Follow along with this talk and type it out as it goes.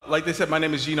Like they said, my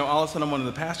name is Gino Allison. I'm one of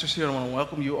the pastors here. I want to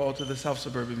welcome you all to the South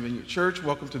Suburban Vineyard Church.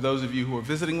 Welcome to those of you who are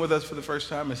visiting with us for the first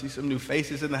time. I see some new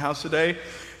faces in the house today.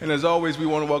 And as always, we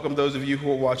want to welcome those of you who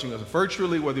are watching us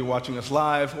virtually, whether you're watching us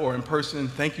live or in person.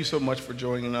 Thank you so much for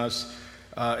joining us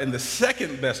in the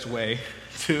second best way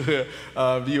to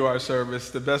view our service.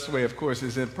 The best way, of course,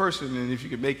 is in person, and if you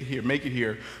can make it here, make it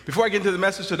here. Before I get into the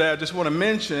message today, I just want to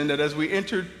mention that as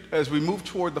we move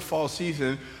toward the fall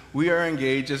season, we are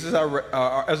engaged, as is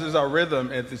our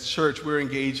rhythm at this church, we're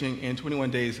engaging in 21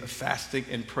 days of fasting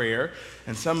and prayer.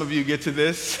 And some of you get to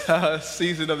this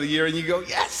season of the year and you go,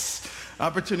 yes,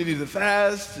 opportunity to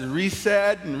fast, to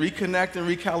reset, and reconnect and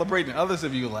recalibrate. And others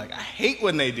of you are like, I hate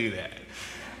when they do that.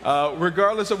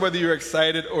 Regardless of whether you're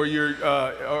excited or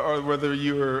whether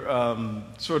you're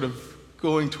sort of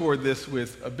going toward this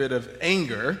with a bit of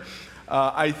anger,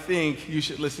 I think you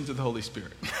should listen to the Holy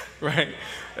Spirit, right?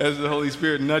 As the Holy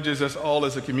Spirit nudges us all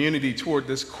as a community toward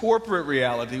this corporate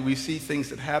reality, we see things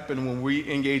that happen when we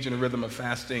engage in a rhythm of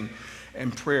fasting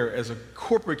and prayer as a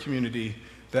corporate community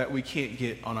that we can't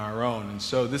get on our own. And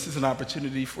so this is an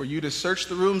opportunity for you to search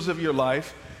the rooms of your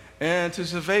life and to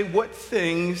survey what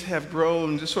things have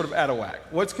grown just sort of out of whack.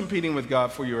 What's competing with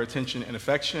God for your attention and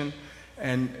affection,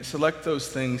 and select those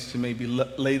things to maybe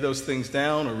lay those things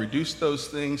down or reduce those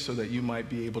things so that you might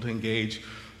be able to engage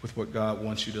with what God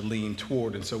wants you to lean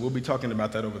toward. And so we'll be talking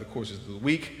about that over the course of the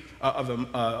week, of the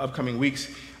upcoming weeks.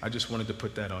 I just wanted to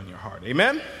put that on your heart.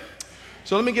 Amen?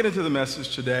 So let me get into the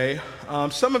message today.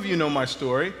 Some of you know my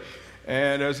story.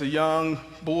 And as a young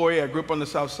boy, I grew up on the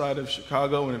south side of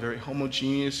Chicago in a very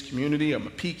homogeneous community. I'm a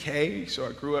PK, so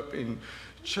I grew up in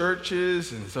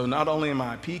churches. And so not only am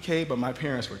I a PK, but my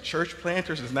parents were church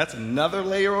planters, and that's another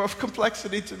layer of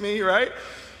complexity to me, right?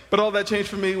 But all that changed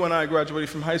for me when I graduated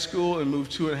from high school and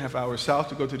moved 2.5 hours south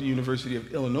to go to the University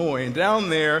of Illinois. And down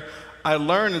there, I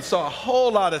learned and saw a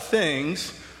whole lot of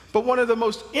things. But one of the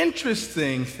most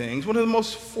interesting things, one of the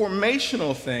most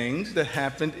formational things that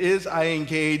happened is I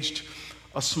engaged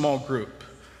a small group.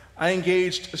 I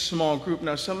engaged a small group.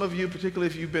 Now, some of you, particularly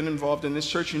if you've been involved in this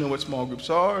church, you know what small groups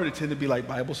are. They tend to be like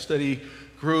Bible study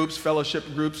groups, fellowship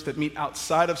groups that meet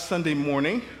outside of Sunday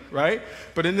morning, right?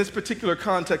 But in this particular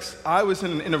context, I was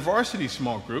in an InterVarsity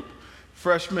small group.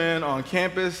 Freshman on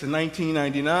campus in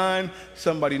 1999,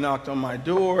 somebody knocked on my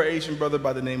door, Asian brother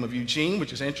by the name of Eugene,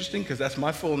 which is interesting because that's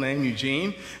my full name,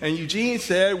 Eugene. And Eugene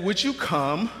said, would you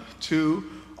come to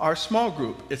our small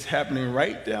group? It's happening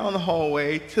right down the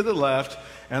hallway to the left.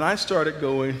 And I started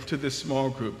going to this small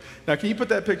group. Now, can you put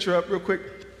that picture up real quick?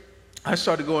 I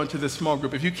started going to this small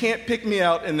group. If you can't pick me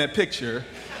out in that picture,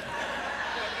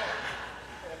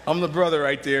 I'm the brother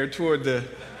right there toward the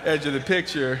edge of the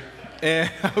picture.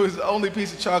 And I was the only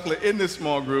piece of chocolate in this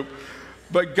small group.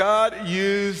 But God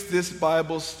used this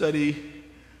Bible study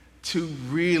to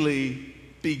really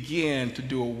begin to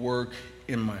do a work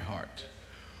in my heart.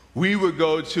 We would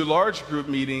go to large group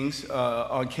meetings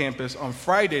on campus on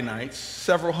Friday nights,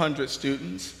 several hundred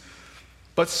students.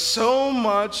 But so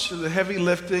much of the heavy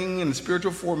lifting and the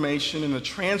spiritual formation and the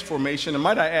transformation, and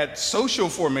might I add, social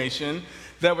formation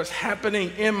that was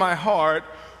happening in my heart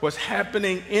was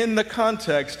happening in the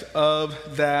context of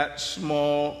that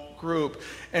small group.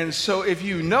 And so if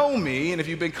you know me, and if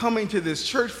you've been coming to this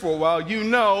church for a while, you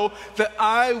know that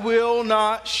I will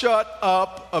not shut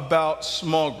up about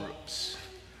small groups.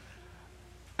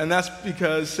 And that's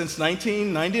because since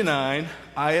 1999,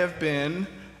 I have been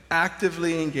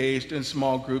actively engaged in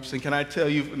small groups. And can I tell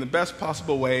you, in the best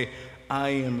possible way, I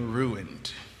am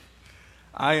ruined.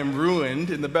 I am ruined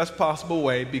in the best possible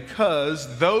way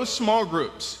because those small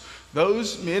groups,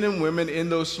 those men and women in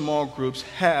those small groups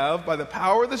have, by the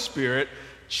power of the Spirit,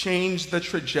 changed the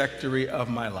trajectory of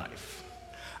my life.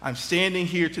 I'm standing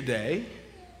here today.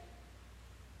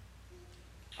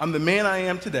 I'm the man I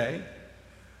am today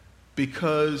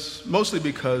mostly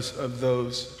because of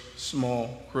those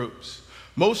small groups.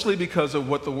 Mostly because of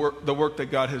what the work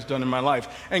that God has done in my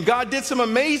life. And God did some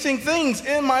amazing things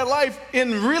in my life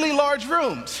in really large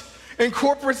rooms, in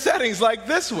corporate settings like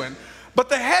this one. But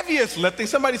the heaviest lifting,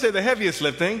 somebody say the heaviest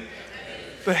lifting.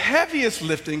 The heaviest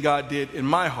lifting God did in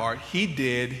my heart, he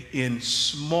did in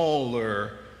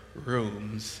smaller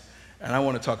rooms. And I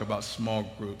want to talk about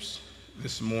small groups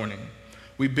this morning.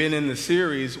 We've been in the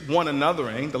series One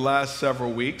Anothering the last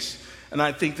several weeks. And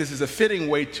I think this is a fitting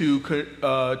way to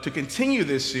continue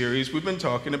this series. We've been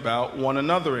talking about one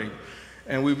anothering.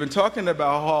 And we've been talking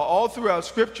about how all throughout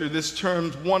Scripture, this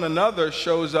term one another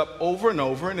shows up over and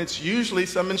over. And it's usually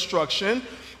some instruction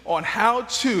on how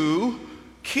to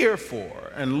care for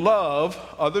and love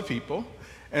other people.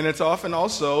 And it's often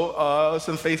also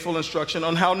some faithful instruction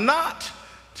on how not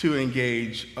to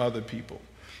engage other people.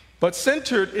 But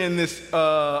centered in this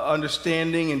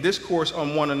understanding and discourse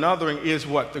on one another is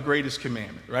what? The greatest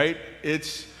commandment, right?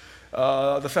 It's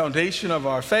the foundation of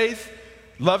our faith,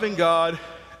 loving God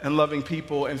and loving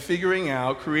people and figuring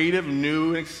out creative, new,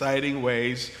 and exciting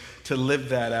ways to live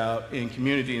that out in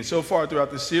community. And so far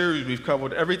throughout the series, we've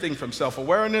covered everything from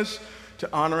self-awareness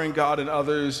to honoring God and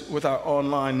others with our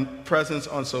online presence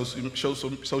on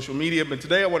social media. But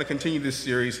today I want to continue this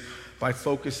series by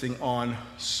focusing on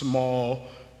small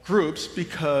groups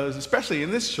because, especially in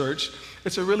this church,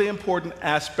 it's a really important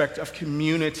aspect of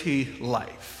community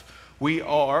life. We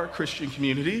are a Christian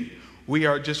community. We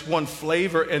are just one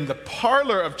flavor in the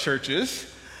parlor of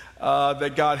churches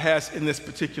that God has in this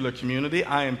particular community.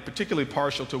 I am particularly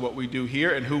partial to what we do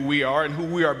here and who we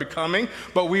are becoming,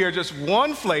 but we are just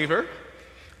one flavor,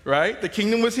 right? The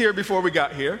kingdom was here before we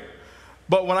got here.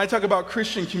 But when I talk about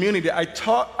Christian community,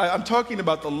 I'm talking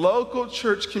about the local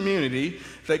church community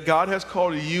that God has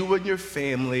called you and your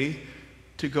family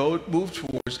to move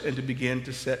towards and to begin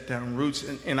to set down roots.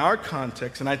 In our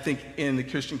context, and I think in the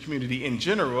Christian community in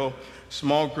general,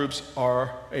 small groups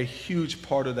are a huge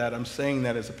part of that. I'm saying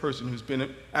that as a person who's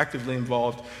been actively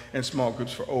involved in small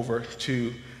groups for over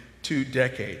two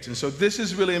decades. And so this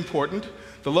is really important.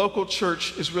 The local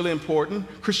church is really important.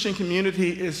 Christian community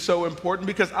is so important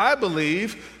because I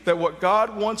believe that what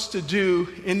God wants to do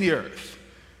in the earth,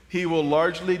 he will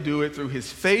largely do it through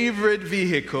his favorite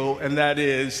vehicle, and that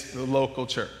is the local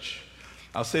church.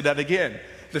 I'll say that again.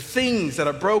 The things that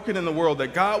are broken in the world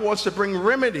that God wants to bring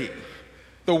remedy,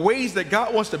 the ways that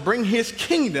God wants to bring his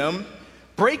kingdom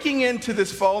breaking into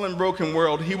this fallen, broken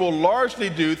world, he will largely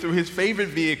do through his favorite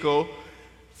vehicle,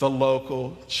 the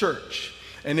local church.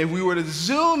 And if we were to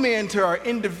zoom into our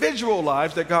individual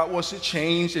lives that God wants to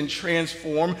change and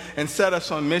transform and set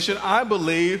us on mission, I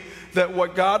believe that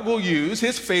what God will use,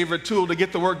 his favorite tool to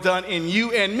get the work done in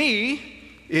you and me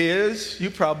is, you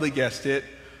probably guessed it,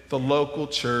 the local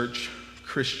church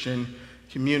Christian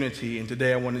community. And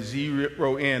today I want to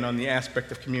zero in on the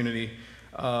aspect of community,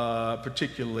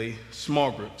 particularly small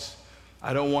groups.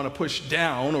 I don't want to push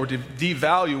down or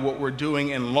devalue what we're doing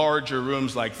in larger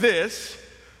rooms like this,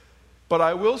 but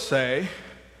I will say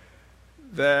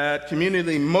that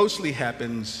community mostly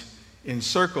happens in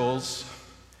circles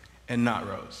and not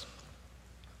rows.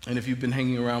 And if you've been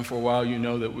hanging around for a while, you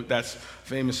know that that's a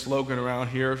famous slogan around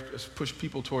here, push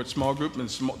people towards small group and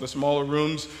the smaller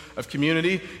rooms of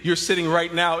community. You're sitting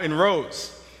right now in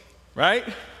rows, right?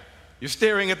 You're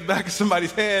staring at the back of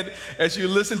somebody's head as you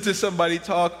listen to somebody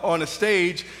talk on a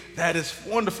stage. That is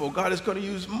wonderful. God is going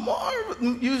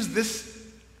to use this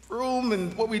room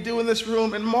and what we do in this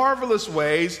room in marvelous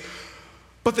ways.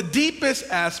 But the deepest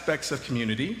aspects of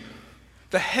community,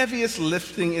 the heaviest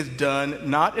lifting is done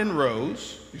not in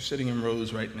rows. You're sitting in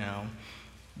rows right now,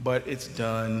 but it's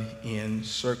done in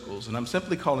circles. And I'm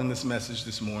simply calling this message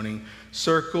this morning,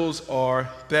 Circles Are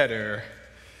Better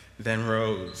Than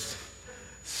Rows.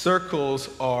 Circles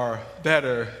are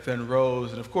better than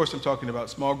rows. And of course, I'm talking about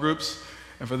small groups.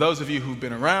 And for those of you who've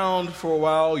been around for a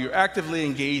while, you're actively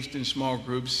engaged in small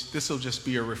groups, this will just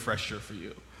be a refresher for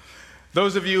you.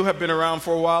 Those of you who have been around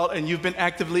for a while and you've been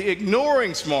actively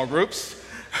ignoring small groups,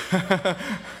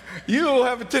 you'll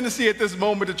have a tendency at this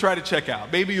moment to try to check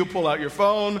out. Maybe you'll pull out your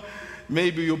phone.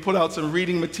 Maybe you'll put out some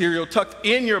reading material tucked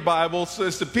in your Bible so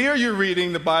it's appear you're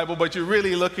reading the Bible, but you're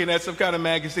really looking at some kind of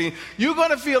magazine. You're going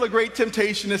to feel a great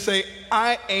temptation to say,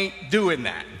 I ain't doing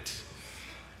that.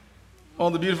 Well,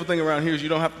 the beautiful thing around here is you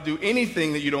don't have to do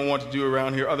anything that you don't want to do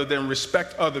around here other than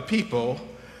respect other people.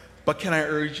 But can I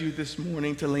urge you this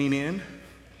morning to lean in?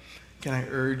 Can I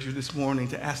urge you this morning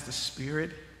to ask the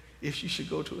Spirit if you should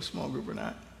go to a small group or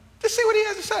not? Just see what he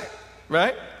has to say,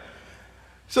 right?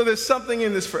 So there's something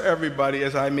in this for everybody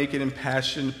as I make an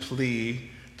impassioned plea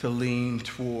to lean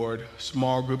toward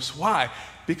small groups. Why?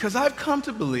 Because I've come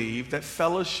to believe that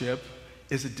fellowship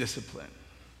is a discipline,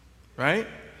 right?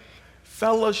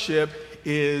 Fellowship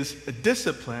is a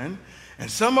discipline, and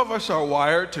some of us are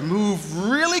wired to move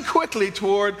really quickly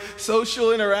toward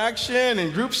social interaction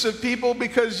and groups of people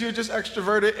because you're just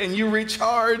extroverted and you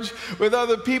recharge with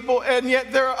other people, and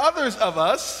yet there are others of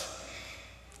us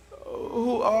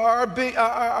who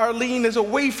our lean is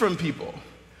away from people.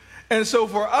 And so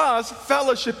for us,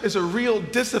 fellowship is a real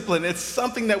discipline. It's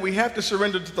something that we have to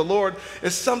surrender to the Lord.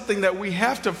 It's something that we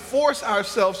have to force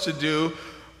ourselves to do.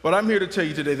 But I'm here to tell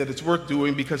you today that it's worth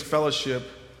doing because fellowship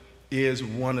is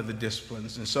one of the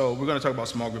disciplines. And so we're going to talk about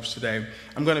small groups today.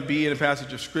 I'm going to be in a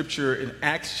passage of scripture in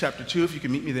Acts chapter 2. If you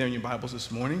can meet me there in your Bibles this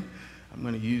morning. I'm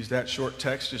going to use that short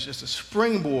text as just a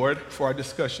springboard for our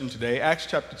discussion today. Acts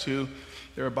chapter 2.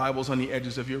 There are Bibles on the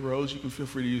edges of your rows. You can feel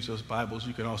free to use those Bibles.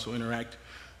 You can also interact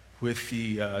with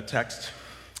the text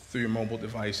through your mobile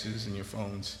devices and your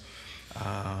phones.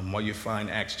 While you find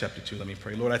Acts chapter 2, let me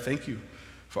pray. Lord, I thank you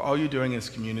for all you're doing in this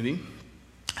community.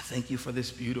 I thank you for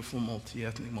this beautiful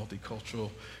multi-ethnic, multicultural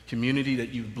community that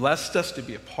you've blessed us to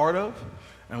be a part of.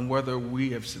 And whether we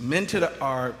have cemented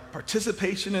our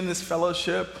participation in this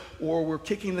fellowship or we're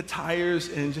kicking the tires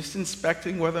and just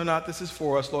inspecting whether or not this is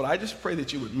for us, Lord, I just pray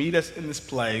that you would meet us in this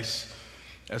place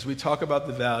as we talk about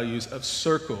the values of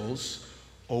circles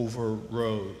over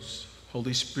rows.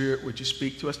 Holy Spirit, would you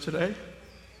speak to us today?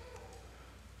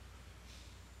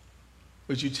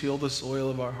 Would you till the soil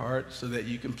of our heart so that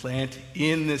you can plant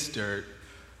in this dirt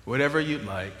whatever you'd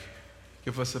like?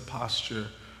 Give us a posture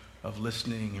of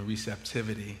listening and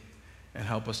receptivity and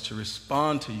help us to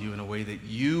respond to you in a way that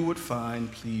you would find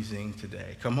pleasing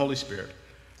today. Come, Holy Spirit,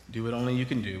 do what only you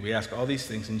can do. We ask all these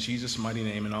things in Jesus' mighty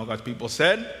name, and all God's people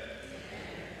said,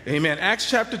 Amen. Amen. Acts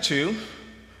chapter 2,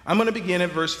 I'm going to begin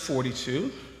at verse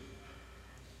 42.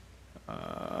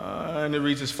 And it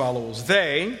reads as follows.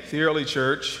 They, the early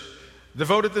church,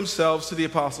 devoted themselves to the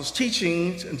apostles'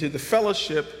 teachings and to the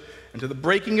fellowship and to the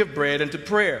breaking of bread and to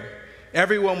prayer.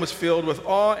 Everyone was filled with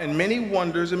awe, and many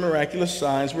wonders and miraculous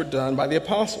signs were done by the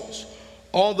apostles.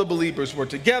 All the believers were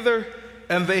together,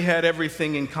 and they had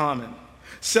everything in common.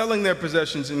 Selling their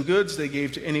possessions and goods, they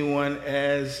gave to anyone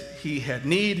as he had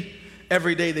need.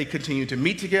 Every day they continued to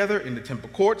meet together in the temple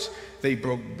courts. They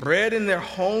broke bread in their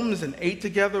homes and ate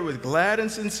together with glad and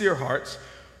sincere hearts,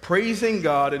 praising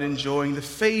God and enjoying the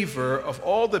favor of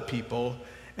all the people.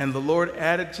 And the Lord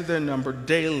added to their number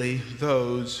daily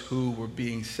those who were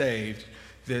being saved.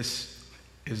 This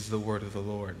is the word of the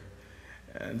Lord.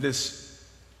 And this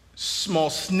small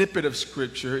snippet of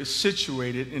scripture is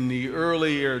situated in the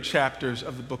earlier chapters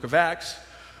of the book of Acts,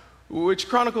 which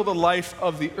chronicle the life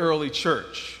of the early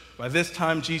church. By this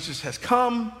time, Jesus has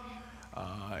come,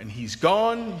 and he's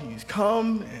gone. He's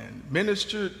come and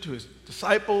ministered to his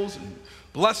disciples and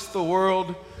blessed the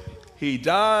world. He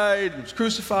died, was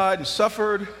crucified, and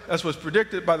suffered, as was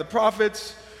predicted by the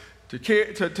prophets, to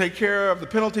take care of the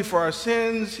penalty for our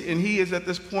sins. And he is at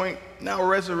this point now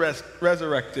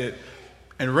resurrected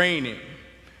and reigning.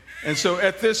 And so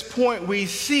at this point, we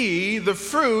see the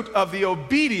fruit of the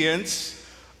obedience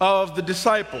of the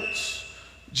disciples.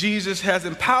 Jesus has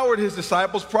empowered his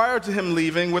disciples prior to him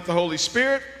leaving with the Holy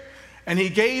Spirit, and he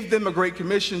gave them a great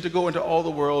commission to go into all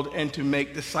the world and to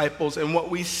make disciples. And what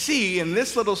we see in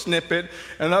this little snippet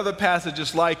and other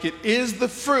passages like it is the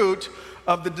fruit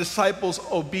of the disciples'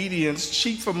 obedience,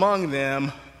 chief among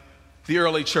them, the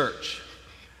early church.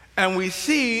 And we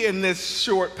see in this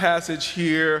short passage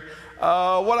here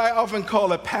what I often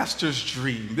call a pastor's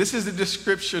dream. This is a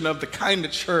description of the kind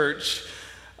of church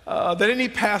that any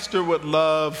pastor would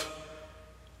love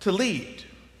to lead.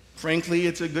 Frankly,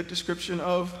 it's a good description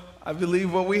of, I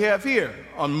believe, what we have here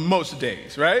on most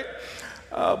days, right?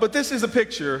 But this is a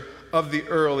picture of the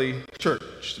early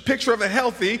church, a picture of a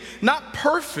healthy, not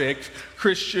perfect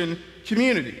Christian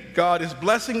community. God is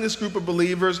blessing this group of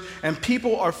believers, and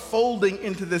people are folding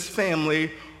into this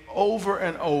family over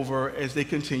and over as they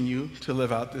continue to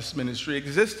live out this ministry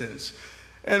existence.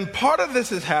 And part of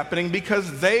this is happening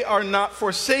because they are not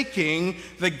forsaking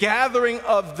the gathering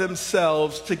of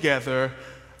themselves together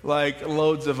like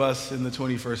loads of us in the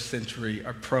 21st century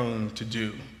are prone to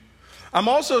do. I'm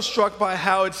also struck by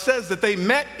how it says that they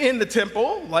met in the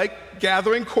temple, like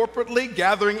gathering corporately,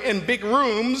 gathering in big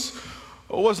rooms,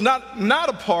 was not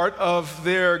a part of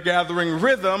their gathering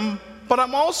rhythm, but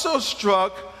I'm also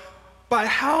struck by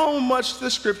how much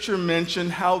the scripture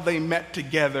mentioned how they met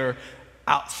together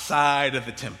outside of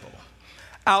the temple,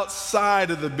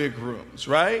 outside of the big rooms,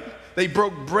 right? They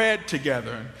broke bread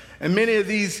together. And many of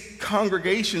these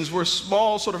congregations were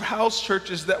small sort of house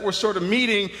churches that were sort of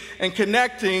meeting and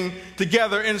connecting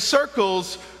together in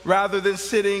circles rather than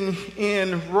sitting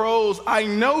in rows. I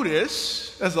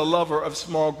notice, as a lover of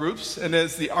small groups and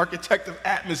as the architect of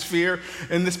atmosphere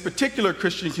in this particular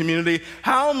Christian community,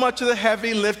 how much of the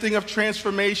heavy lifting of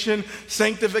transformation,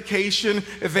 sanctification,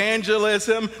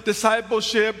 evangelism,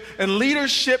 discipleship, and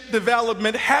leadership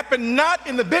development happened not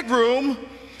in the big room,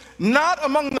 not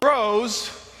among the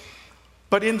rows,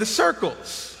 but in the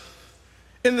circles,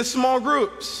 in the small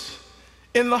groups,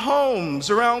 in the homes,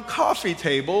 around coffee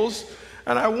tables.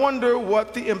 And I wonder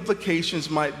what the implications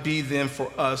might be then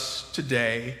for us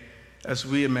today as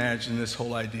we imagine this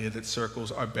whole idea that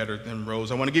circles are better than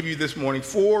rows. I want to give you this morning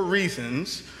 4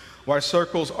 reasons why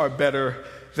circles are better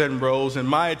than rows in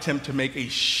my attempt to make a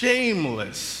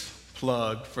shameless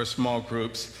plug for small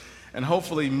groups and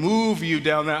hopefully move you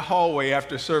down that hallway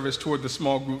after service toward the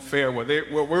small group fair where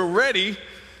we're ready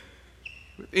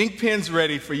Ink pens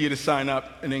ready for you to sign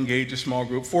up and engage a small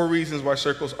group. 4 reasons why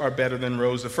circles are better than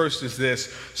rows. The first is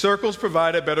this: circles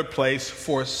provide a better place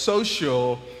for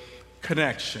social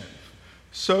connection.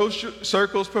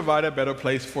 Circles provide a better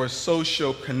place for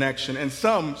social connection. And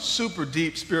some super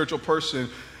deep spiritual person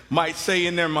might say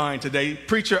in their mind today,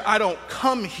 "Preacher, I don't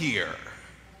come here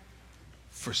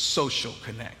for social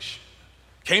connection.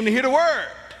 Came to hear the word.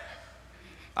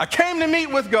 I came to meet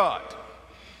with God."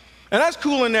 And that's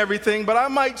cool and everything, but I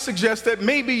might suggest that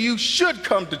maybe you should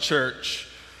come to church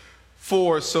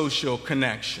for social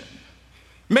connection.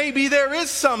 Maybe there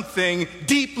is something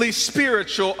deeply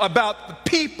spiritual about the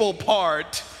people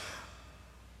part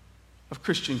of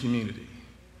Christian community.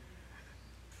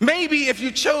 Maybe if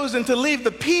you've chosen to leave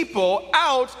the people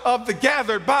out of the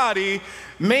gathered body,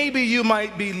 maybe you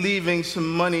might be leaving some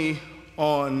money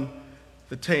on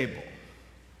the table.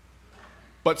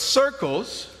 But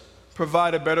circles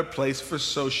provide a better place for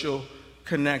social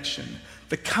connection,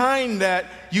 the kind that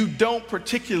you don't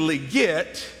particularly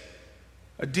get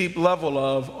a deep level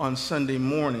of on Sunday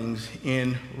mornings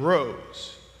in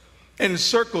rows. In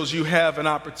circles, you have an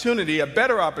opportunity, a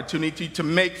better opportunity to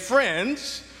make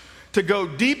friends, to go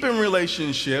deep in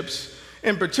relationships,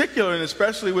 in particular and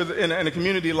especially in a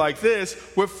community like this,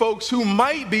 with folks who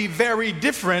might be very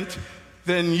different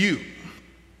than you.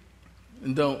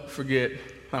 And don't forget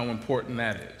how important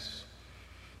that is.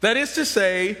 That is to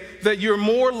say that you're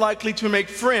more likely to make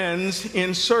friends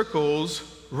in circles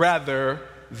rather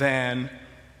than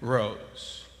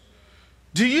rows.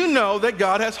 Do you know that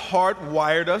God has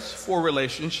hardwired us for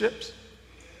relationships?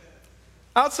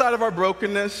 Outside of our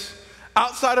brokenness,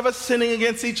 outside of us sinning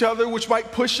against each other, which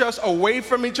might push us away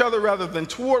from each other rather than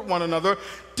toward one another,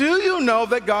 do you know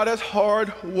that God has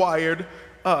hardwired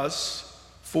us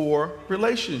for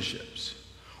relationships?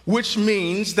 Which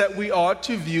means that we ought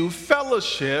to view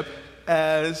fellowship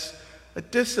as a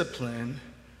discipline,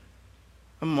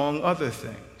 among other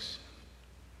things.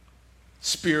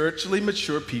 Spiritually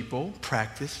mature people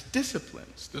practice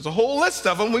disciplines. There's a whole list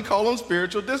of them. We call them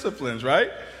spiritual disciplines, right?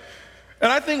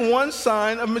 And I think one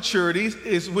sign of maturity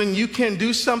is when you can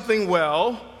do something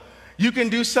well, you can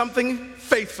do something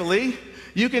faithfully,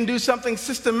 you can do something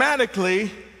systematically,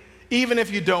 even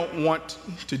if you don't want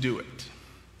to do it.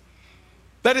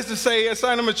 That is to say, a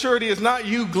sign of maturity is not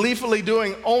you gleefully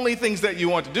doing only things that you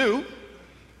want to do,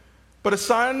 but a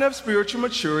sign of spiritual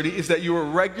maturity is that you are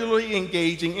regularly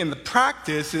engaging in the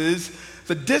practices,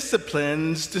 the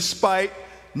disciplines, despite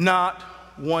not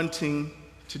wanting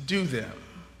to do them.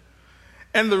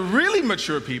 And the really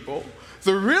mature people,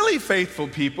 the really faithful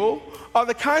people, are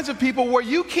the kinds of people where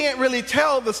you can't really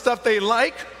tell the stuff they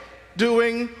like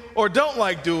doing or don't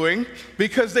like doing,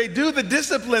 because they do the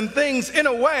disciplined things in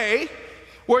a way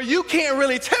where you can't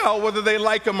really tell whether they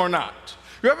like them or not.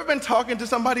 You ever been talking to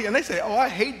somebody and they say, "Oh, I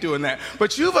hate doing that,"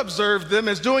 but you've observed them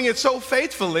as doing it so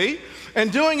faithfully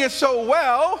and doing it so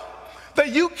well that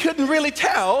you couldn't really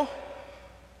tell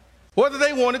whether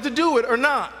they wanted to do it or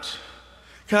not.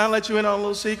 Can I let you in on a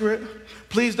little secret?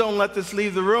 Please don't let this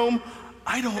leave the room.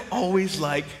 I don't always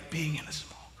like being in a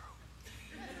small group.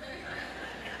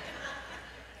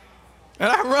 And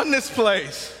I run this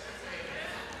place.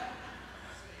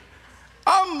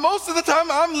 Most of the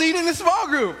time, I'm leading the small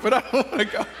group, but I don't want to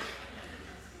go.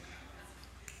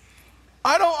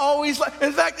 I don't always like,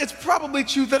 in fact, it's probably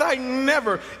true that I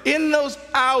never, in those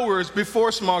hours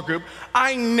before small group,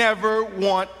 I never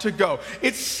want to go.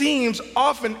 It seems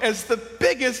often as the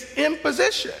biggest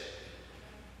imposition.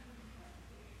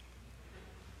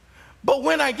 But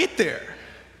when I get there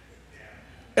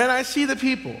and I see the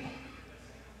people,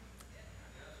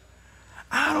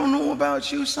 I don't know about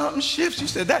you, something shifts. You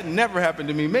said, "That never happened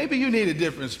to me." Maybe you need a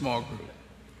different small group,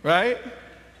 right?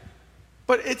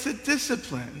 But it's a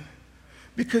discipline,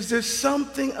 because there's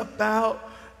something about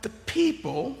the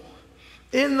people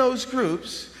in those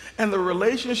groups and the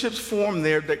relationships formed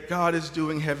there that God is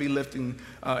doing heavy lifting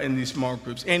in these small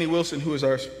groups. Annie Wilson, who is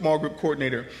our small group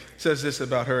coordinator, says this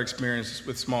about her experiences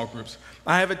with small groups.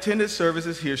 "I have attended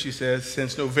services here," she says,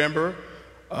 "since November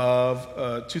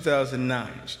of 2009.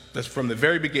 That's from the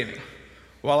very beginning.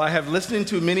 While I have listened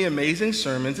to many amazing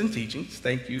sermons and teachings,"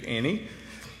 thank you, Annie,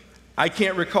 "I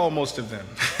can't recall most of them.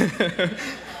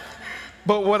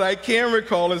 But what I can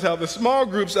recall is how the small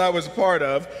groups I was a part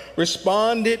of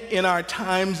responded in our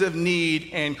times of need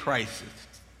and crisis.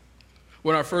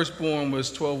 When our firstborn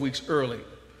was 12 weeks early,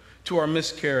 to our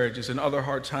miscarriages and other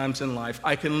hard times in life,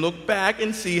 I can look back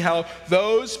and see how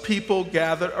those people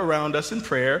gathered around us in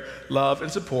prayer, love,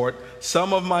 and support.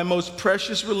 Some of my most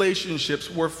precious relationships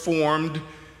were formed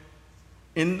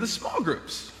in the small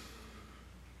groups.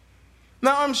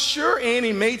 Now, I'm sure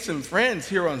Annie made some friends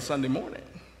here on Sunday morning.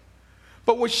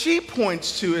 But what she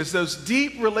points to is those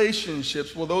deep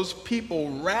relationships where those people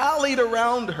rallied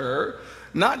around her,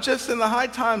 not just in the high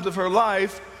times of her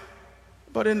life,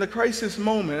 but in the crisis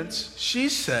moments. She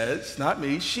says, not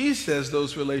me, she says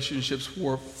those relationships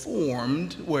were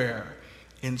formed where?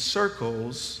 In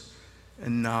circles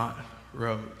and not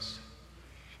rows.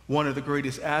 One of the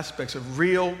greatest aspects of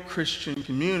real Christian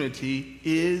community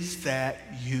is that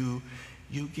you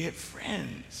get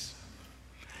friends.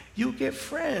 You get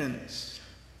friends.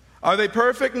 Are they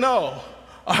perfect? No.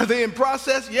 Are they in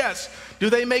process? Yes. Do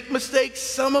they make mistakes?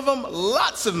 Some of them,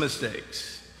 lots of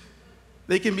mistakes.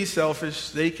 They can be selfish.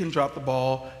 They can drop the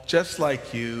ball just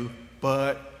like you,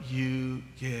 but you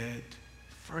get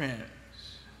friends.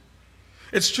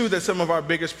 It's true that some of our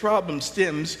biggest problem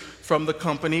stems from the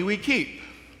company we keep,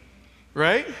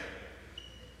 right?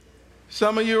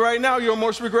 Some of you right now, your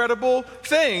most regrettable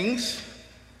things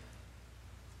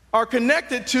are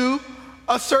connected to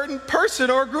a certain person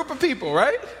or a group of people,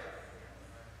 right?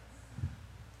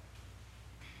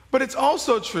 But it's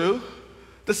also true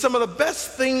that some of the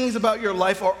best things about your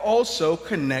life are also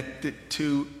connected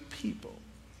to people.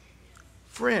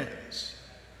 Friends,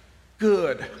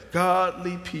 good,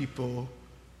 godly people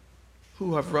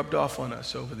who have rubbed off on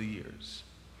us over the years.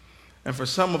 And for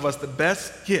some of us, the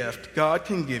best gift God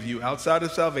can give you outside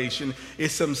of salvation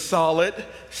is some solid,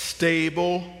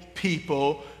 stable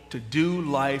people to do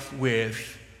life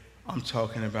with. I'm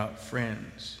talking about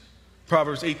friends.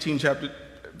 Proverbs 18,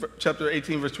 chapter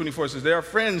 18, verse 24 says, there are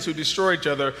friends who destroy each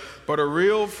other, but a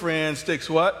real friend sticks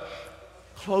what?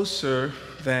 Closer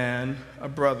than a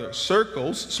brother.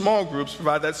 Circles, small groups,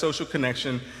 provide that social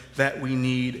connection that we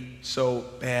need so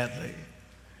badly.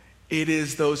 It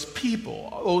is those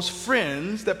people, those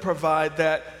friends that provide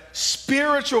that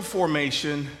spiritual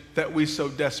formation that we so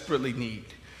desperately need.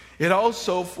 It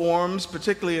also forms,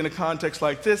 particularly in a context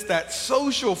like this, that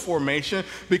social formation,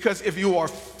 because if you are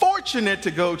fortunate to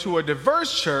go to a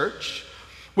diverse church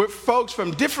with folks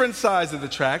from different sides of the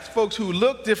tracks, folks who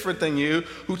look different than you,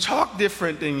 who talk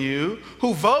different than you,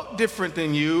 who vote different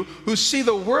than you, who see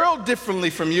the world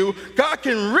differently from you, God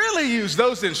can really use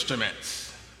those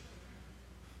instruments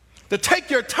to take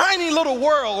your tiny little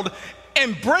world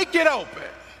and break it open.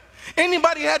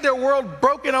 Anybody had their world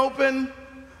broken open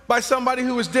by somebody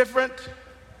who was different?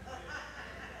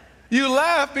 You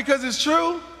laugh because it's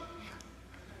true.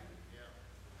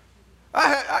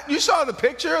 You saw the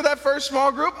picture of that first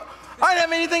small group. I didn't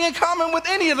have anything in common with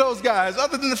any of those guys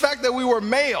other than the fact that we were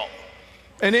male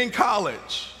and in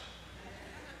college.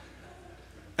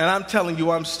 And I'm telling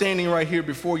you, I'm standing right here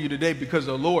before you today because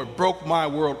the Lord broke my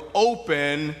world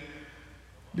open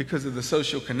because of the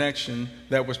social connection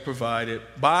that was provided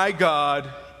by God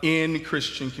in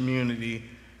Christian community.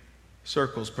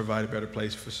 Circles provide a better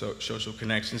place for social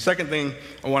connection. Second thing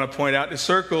I want to point out is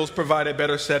circles provide a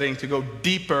better setting to go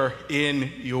deeper in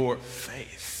your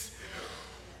faith.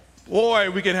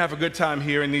 Boy, we can have a good time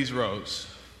here in these rows.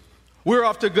 We're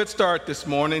off to a good start this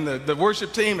morning. The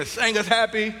worship team has sang us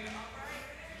happy.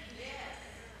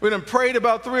 We done prayed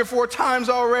about 3 or 4 times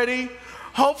already.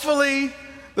 Hopefully,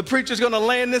 the preacher's going to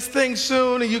land this thing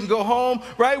soon and you can go home,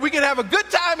 right? We can have a good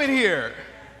time in here.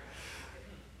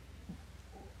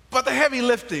 But the heavy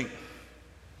lifting,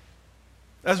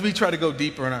 as we try to go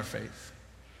deeper in our faith,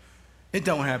 it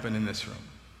don't happen in this room.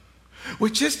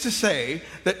 Which is to say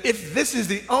that if this is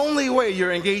the only way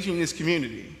you're engaging this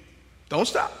community, don't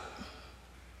stop.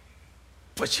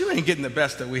 But you ain't getting the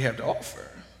best that we have to offer.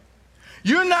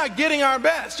 You're not getting our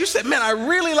best. You said, man, I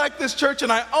really like this church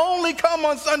and I only come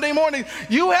on Sunday morning.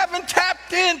 You haven't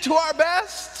tapped into our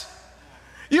best.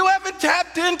 You haven't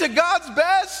tapped into God's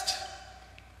best.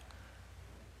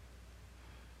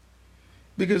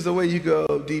 Because the way you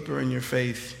go deeper in your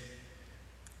faith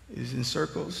is in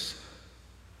circles,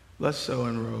 less so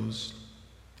in rows.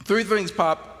 3 things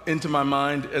pop into my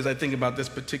mind as I think about this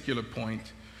particular point: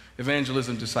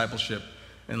 evangelism, discipleship,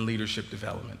 and leadership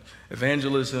development.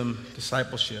 Evangelism,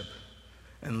 discipleship,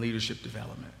 and leadership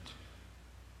development.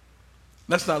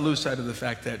 Let's not lose sight of the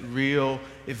fact that real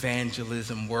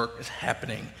evangelism work is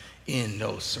happening in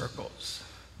those circles,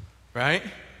 right?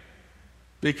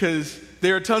 Because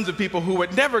there are tons of people who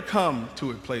would never come to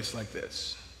a place like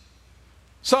this.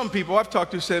 Some people I've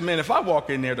talked to said, man, if I walk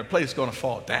in there, the place is going to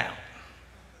fall down.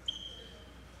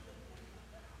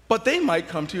 But they might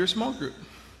come to your small group.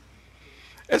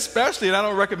 Especially, and I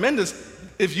don't recommend this,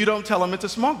 if you don't tell them it's a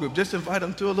small group, just invite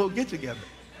them to a little get-together.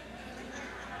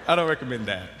 I don't recommend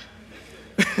that.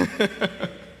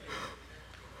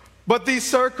 But these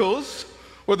circles,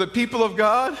 where the people of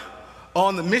God,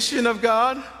 on the mission of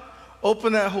God,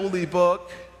 open that holy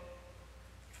book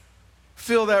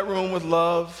fill that room with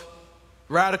love,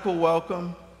 radical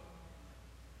welcome,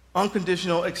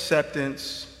 unconditional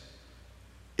acceptance.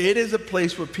 It is a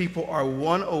place where people are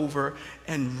won over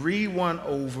and re-won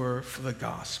over for the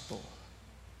gospel.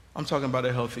 I'm talking about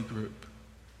a healthy group.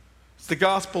 It's the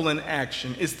gospel in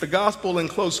action. It's the gospel in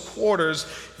close quarters.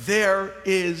 There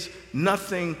is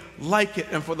nothing like it.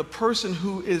 And for the person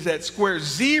who is at square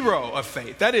zero of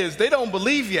faith, that is, they don't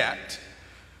believe yet,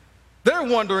 they're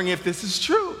wondering if this is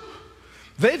true.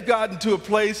 They've gotten to a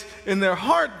place in their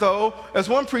heart, though, as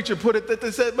one preacher put it, that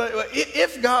they said, but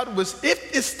if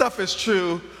this stuff is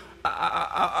true,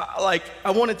 I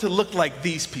want it to look like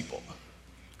these people.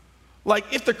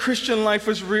 Like if the Christian life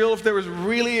was real, if there was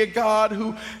really a God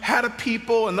who had a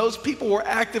people and those people were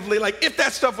actively, like if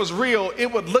that stuff was real,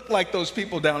 it would look like those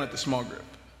people down at the small group.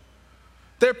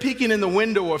 They're peeking in the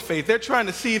window of faith. They're trying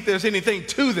to see if there's anything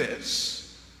to this.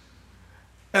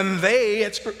 And they,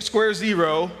 at square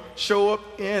zero, show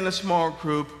up in a small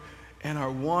group and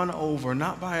are won over,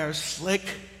 not by our slick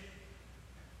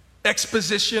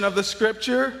exposition of the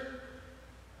scripture,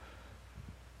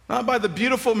 not by the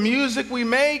beautiful music we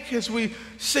make as we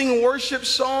sing worship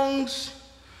songs,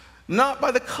 not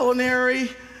by the culinary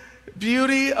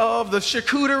beauty of the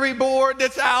charcuterie board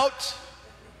that's out.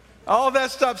 All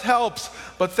that stuff helps,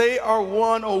 but they are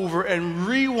won over and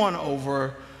re-won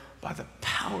over by the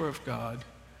power of God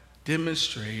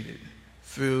demonstrated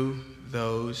through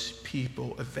those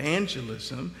people.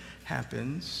 Evangelism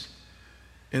happens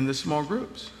in the small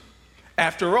groups.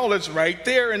 After all, it's right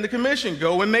there in the commission.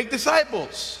 Go and make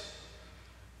disciples.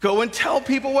 Go and tell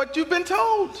people what you've been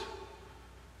told.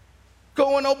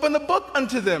 Go and open the book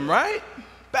unto them, right?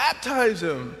 Baptize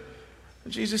them.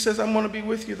 And Jesus says, I'm going to be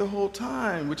with you the whole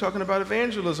time. We're talking about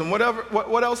evangelism. What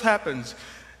else happens?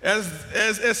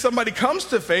 As somebody comes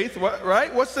to faith,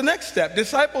 right? What's the next step?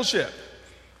 Discipleship.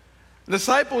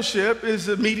 Discipleship is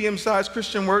a medium-sized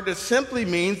Christian word that simply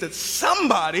means that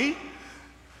somebody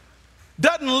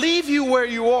doesn't leave you where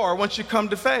you are once you come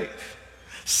to faith.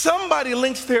 Somebody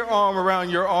links their arm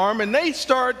around your arm and they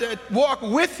start to walk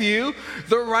with you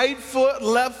the right foot,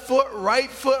 left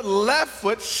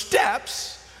foot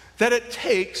steps that it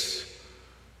takes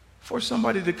for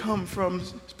somebody to come from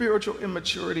spiritual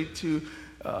immaturity to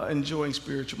enjoying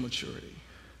spiritual maturity.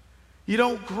 You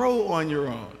don't grow on your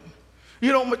own.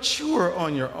 You don't mature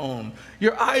on your own.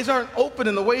 Your eyes aren't open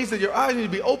in the ways that your eyes need to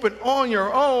be open on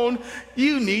your own.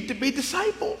 You need to be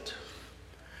discipled.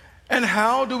 And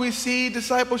how do we see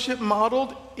discipleship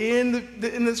modeled in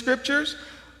the scriptures?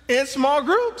 In small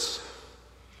groups.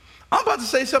 I'm about to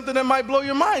say something that might blow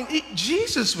your mind.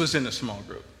 Jesus was in a small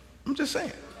group. I'm just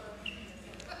saying.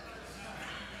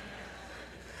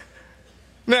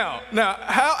 Now,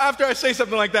 how, after I say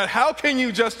something like that, how can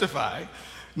you justify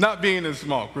not being in a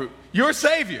small group? Your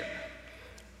Savior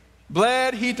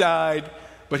bled, he died,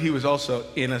 but he was also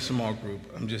in a small group.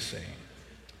 I'm just saying.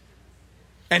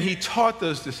 And he taught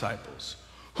those disciples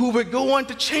who would go on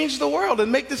to change the world and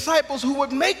make disciples who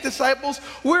would make disciples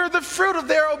where the fruit of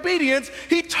their obedience.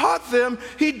 He taught them,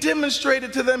 he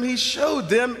demonstrated to them, he showed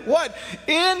them what?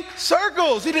 In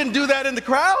circles. He didn't do that in the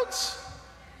crowds.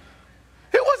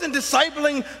 He wasn't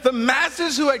discipling the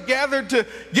masses who had gathered to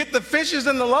get the fishes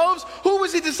and the loaves. Who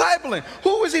was he discipling?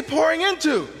 Who was he pouring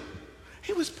into?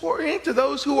 He was pouring into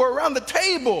those who were around the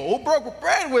table, who broke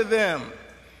bread with him,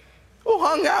 who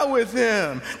hung out with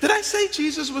him. Did I say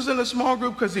Jesus was in a small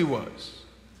group? Because he was.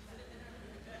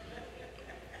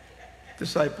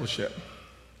 Discipleship.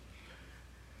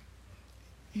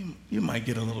 You might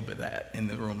get a little bit of that in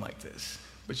the room like this,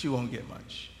 but you won't get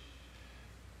much.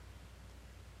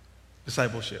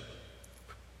 Discipleship,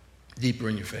 deeper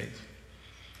in your faith.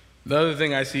 The other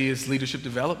thing I see is leadership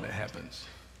development happens.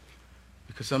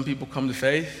 Because some people come to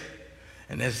faith,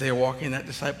 and as they're walking that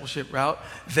discipleship route,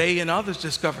 they and others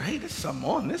discover, hey, there's something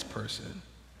on this person.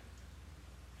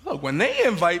 Look, when they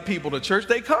invite people to church,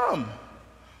 they come.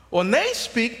 When they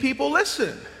speak, people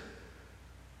listen.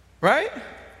 Right?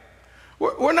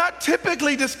 We're not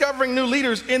typically discovering new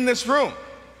leaders in this room.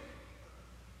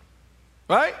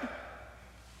 Right?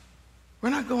 We're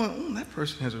not going, that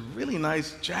person has a really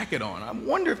nice jacket on. I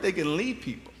wonder if they can lead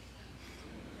people.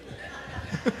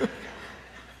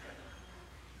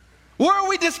 Where are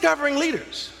we discovering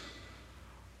leaders?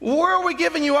 Where are we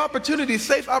giving you opportunities,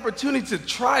 safe opportunities to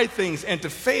try things and to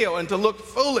fail and to look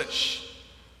foolish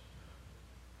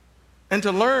and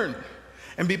to learn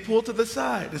and be pulled to the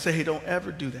side and say, hey, don't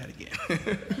ever do that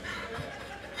again.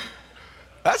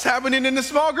 That's happening in the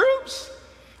small groups.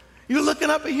 You're looking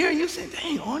up at here and you're saying,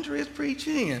 dang, Andre is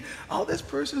preaching, and this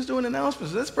person's doing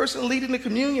announcements, and this person leading the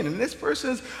communion, and this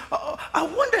person's, I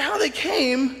wonder how they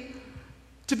came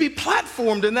to be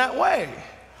platformed in that way.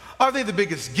 Are they the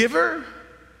biggest giver?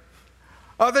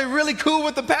 Are they really cool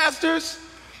with the pastors?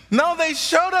 No, they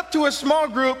showed up to a small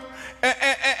group,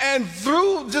 and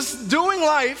through just doing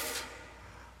life,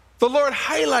 the Lord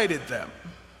highlighted them.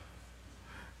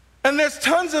 And there's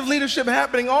tons of leadership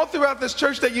happening all throughout this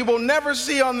church that you will never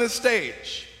see on this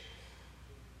stage.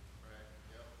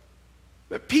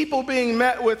 There are people being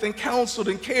met with and counseled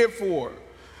and cared for.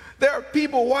 There are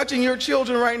people watching your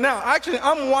children right now. Actually,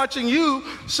 I'm watching you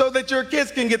so that your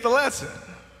kids can get the lesson.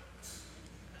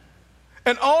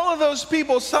 And all of those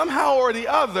people, somehow or the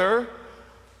other,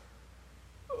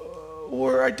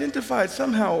 were identified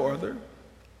somehow or other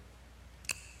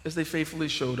as they faithfully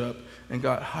showed up and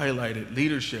got highlighted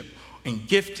leadership and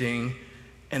gifting,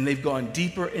 and they've gone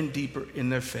deeper and deeper in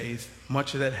their faith.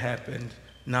 Much of that happened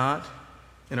not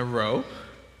in a row,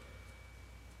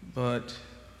 but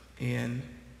in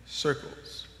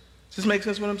circles. Does this make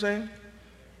sense what I'm saying?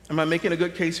 Am I making a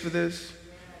good case for this?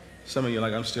 Some of you are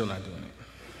like, I'm still not doing it.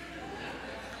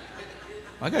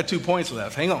 I got 2 points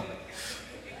left. Hang on.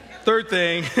 Third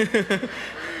thing,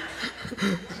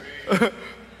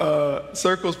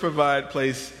 circles provide a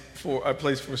place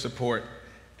for support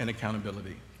and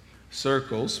accountability.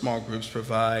 Circles, small groups,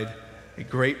 provide a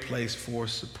great place for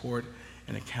support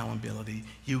and accountability.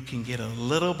 You can get a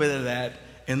little bit of that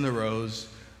in the rows,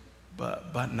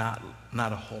 but not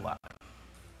a whole lot,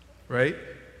 right?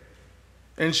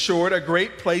 In short, a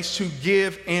great place to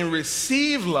give and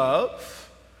receive love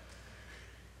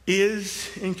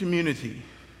is in community,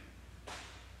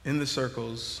 in the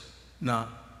circles, not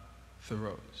the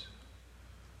rows.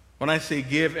 When I say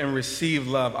give and receive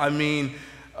love, I mean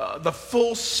the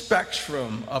full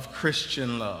spectrum of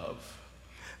Christian love.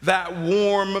 That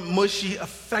warm, mushy,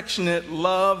 affectionate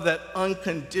love, that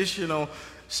unconditional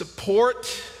support,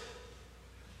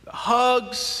 the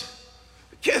hugs,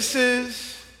 the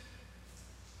kisses,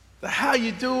 the how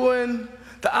you doing,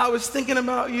 the I was thinking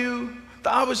about you,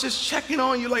 the I was just checking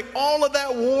on you, like all of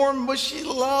that warm, mushy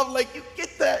love, like you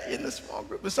get that in the small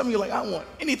group. But some of you are like, I don't want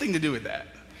anything to do with that.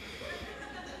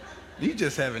 You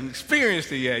just haven't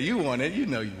experienced it yet. You want it. You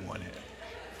know you want it.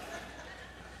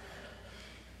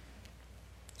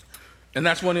 And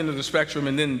that's one end of the spectrum.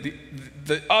 And then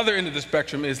the other end of the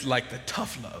spectrum is like the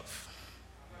tough love.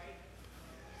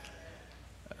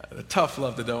 The tough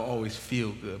love that don't always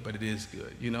feel good, but it is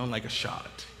good. You know, like a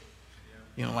shot.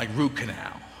 You know, like root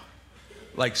canal.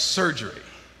 Like surgery.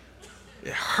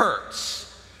 It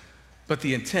hurts. But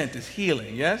the intent is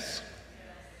healing, yes?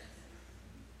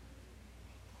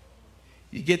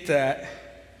 You get that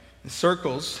in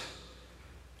circles,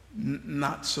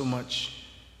 not so much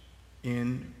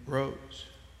in rows.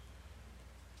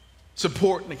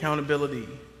 Support and accountability.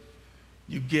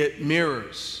 You get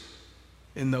mirrors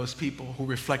in those people who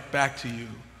reflect back to you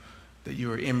that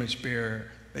you're an image bearer,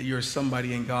 that you're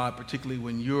somebody in God, particularly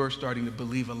when you're starting to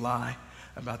believe a lie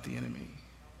about the enemy.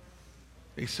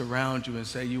 They surround you and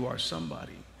say, you are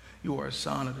somebody. You are a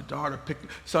son and a daughter.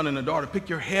 Son and a daughter, pick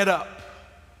your head up.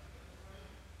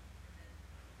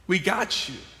 We got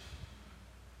you.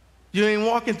 You ain't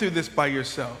walking through this by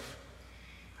yourself.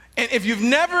 And if you've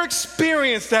never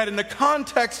experienced that in the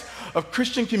context of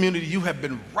Christian community, you have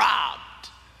been robbed.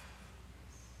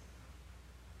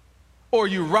 Or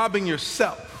you're robbing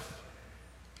yourself.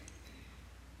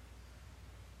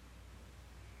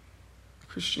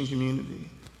 Christian community.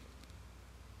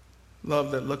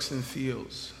 Love that looks and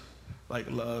feels like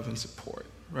love and support,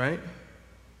 right?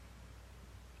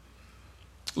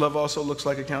 Love also looks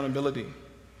like accountability.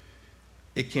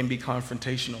 It can be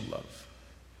confrontational love.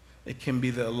 It can be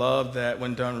the love that,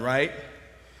 when done right,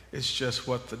 it's just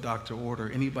what the doctor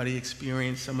ordered. Anybody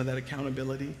experience some of that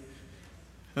accountability?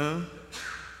 Huh?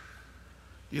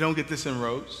 You don't get this in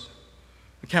rows.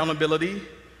 Accountability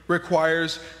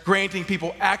requires granting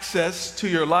people access to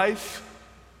your life,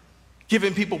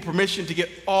 giving people permission to get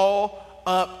all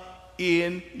up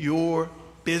in your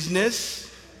business.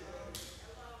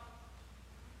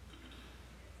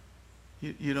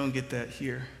 You don't get that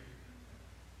here.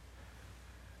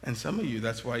 And some of you,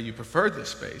 that's why you prefer this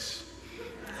space.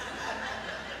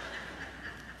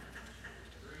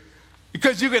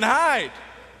 Because you can hide.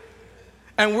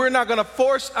 And we're not going to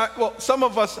force, some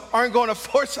of us aren't going to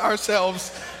force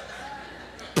ourselves,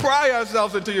 pry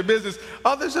ourselves into your business.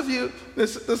 Others of you,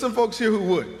 there's some folks here who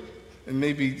would. And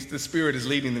maybe the Spirit is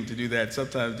leading them to do that.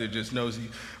 Sometimes they're just nosy.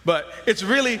 But it's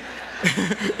really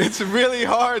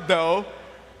hard, though.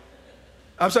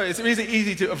 I'm sorry, it's really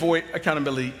easy to avoid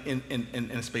accountability in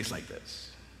a space like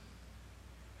this.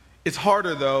 It's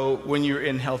harder, though, when you're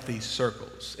in healthy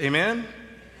circles. Amen?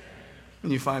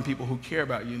 When you find people who care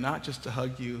about you, not just to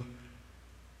hug you,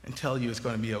 and tell you it's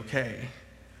going to be okay,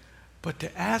 but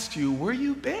to ask you where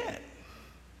you been.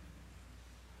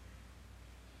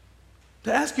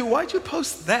 To ask you, why'd you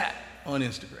post that on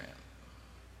Instagram?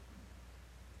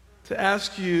 To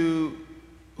ask you,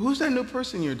 who's that new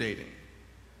person you're dating?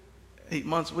 8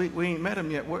 months, we ain't met him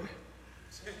yet. What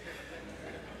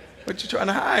you trying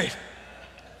to hide?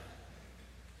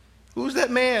 Who's that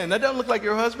man? That doesn't look like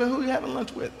your husband. Who are you having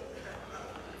lunch with?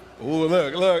 Oh,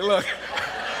 look.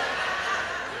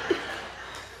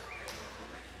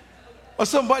 Or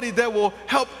somebody that will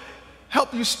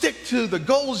help you stick to the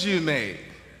goals you made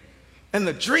and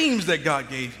the dreams that God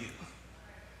gave you.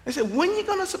 They said, when are you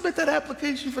going to submit that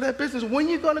application for that business? When are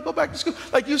you going to go back to school?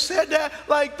 Like you said that,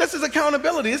 like this is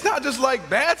accountability. It's not just like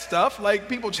bad stuff, like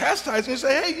people chastising you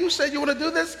say, hey, you said you want to do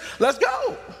this, let's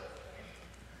go.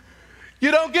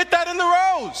 You don't get that in the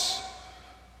rows.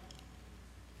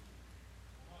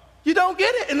 You don't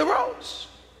get it in the rows.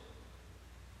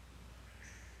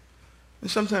 And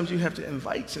sometimes you have to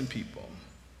invite some people.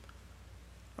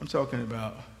 I'm talking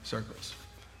about circles.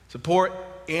 Support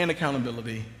and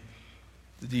accountability,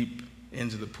 the deep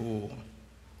ends of the pool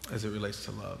as it relates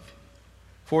to love.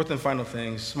 Fourth and final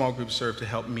thing, small groups serve to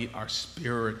help meet our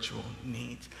spiritual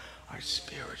needs. Our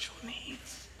spiritual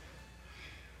needs.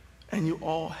 And you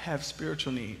all have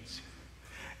spiritual needs.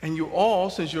 And you all,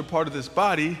 since you're part of this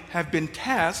body, have been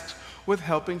tasked with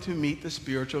helping to meet the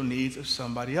spiritual needs of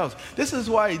somebody else. This is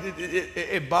why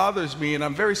it bothers me, and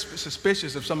I'm very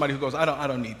suspicious of somebody who goes, I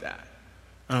don't need that.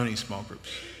 I don't need small groups.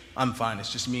 I'm fine,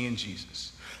 it's just me and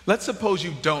Jesus. Let's suppose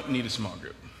you don't need a small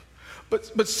group.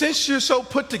 But since you're so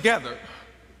put together,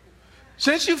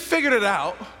 since you've figured it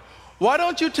out, why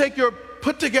don't you take your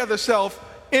put together self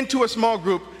into a small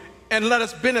group and let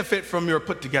us benefit from your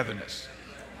put togetherness?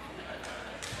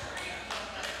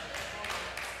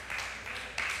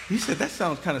 He said, that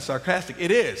sounds kind of sarcastic.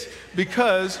 It is,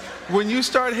 because when you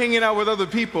start hanging out with other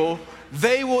people,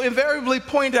 they will invariably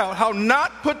point out how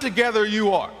not put together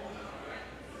you are.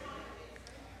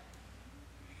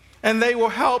 And they will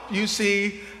help you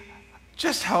see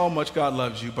just how much God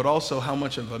loves you, but also how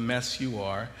much of a mess you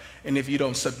are. And if you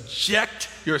don't subject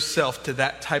yourself to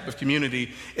that type of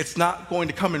community, it's not going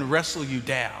to come and wrestle you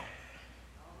down.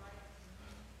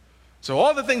 So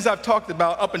all the things I've talked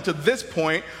about up until this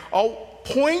point all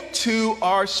point to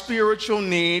our spiritual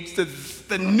needs,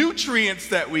 the nutrients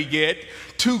that we get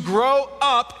to grow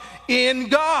up in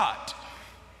God.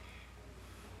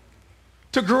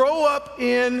 To grow up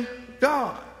in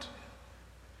God.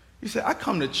 You say, I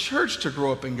come to church to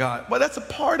grow up in God. Well, that's a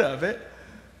part of it.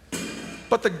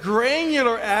 But the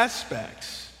granular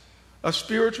aspects of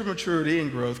spiritual maturity and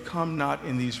growth come not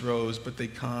in these rows, but they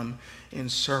come in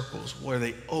circles where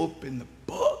they open the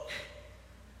book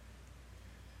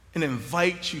and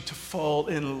invite you to fall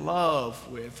in love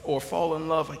with, or fall in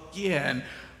love again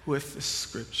with the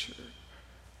scripture.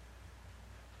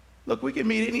 Look, we can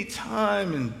meet any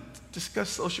time and discuss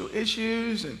social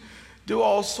issues and do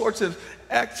all sorts of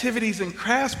activities and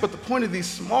crafts, but the point of these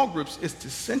small groups is to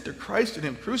center Christ and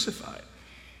Him crucified,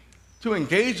 to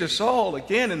engage us all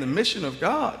again in the mission of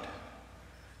God,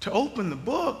 to open the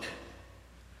book.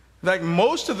 Like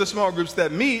most of the small groups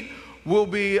that meet will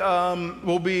be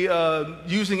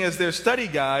using as their study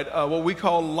guide what we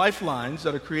call lifelines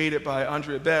that are created by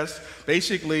Andrea Best.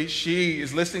 Basically, she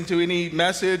is listening to any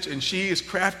message and she is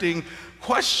crafting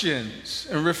questions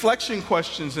and reflection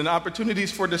questions and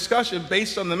opportunities for discussion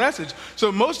based on the message.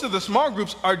 So most of the small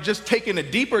groups are just taking a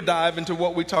deeper dive into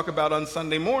what we talk about on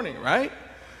Sunday morning, right?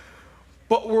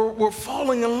 But we're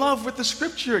falling in love with the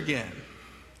scripture again.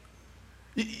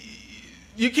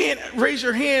 You can't raise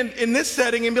your hand in this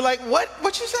setting and be like, what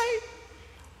you say?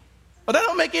 Well, that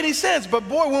don't make any sense. But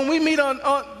boy, when we meet on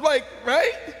like,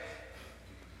 right?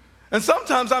 And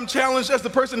sometimes I'm challenged as the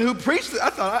person who preached it. I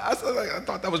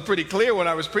thought that was pretty clear when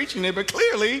I was preaching it, but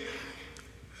clearly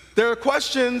there are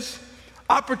questions,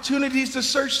 opportunities to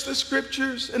search the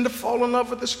scriptures and to fall in love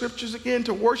with the scriptures again,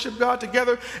 to worship God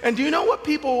together. And do you know what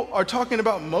people are talking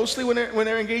about mostly when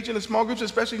they're engaged in the small groups,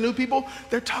 especially new people?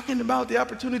 They're talking about the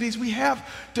opportunities we have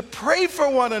to pray for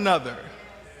one another.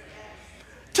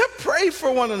 To pray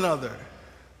for one another.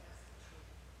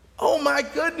 Oh my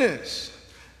goodness.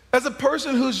 As a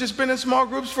person who's just been in small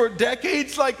groups for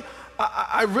decades, like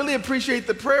I really appreciate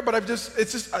the prayer, but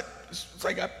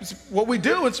it's what we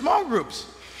do in small groups.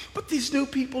 But these new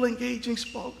people engaging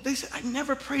small, they said, I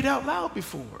never prayed out loud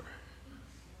before.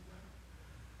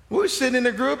 We were sitting in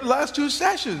a group the last 2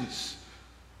 sessions.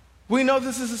 We know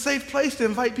this is a safe place to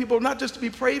invite people not just to be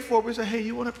prayed for. We say, hey,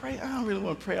 you want to pray? I don't really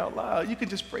want to pray out loud. You can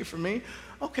just pray for me.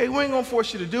 Okay, we ain't going to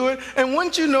force you to do it. And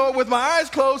wouldn't you know it, with my eyes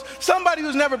closed, somebody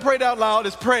who's never prayed out loud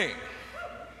is praying.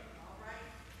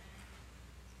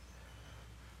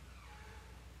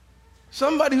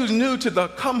 Somebody who's new to the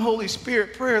Come Holy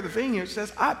Spirit prayer of the Vineyard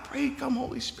says, I prayed Come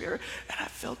Holy Spirit, and I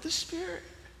felt the Spirit.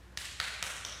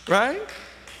 Right?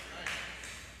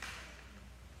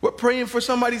 We're praying for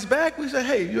somebody's back. We say,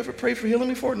 hey, you ever prayed for healing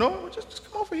before? No,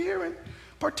 just come over here and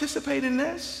participate in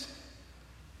this.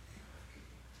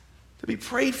 To be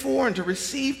prayed for and to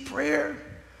receive prayer.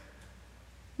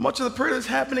 Much of the prayer that's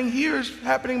happening here is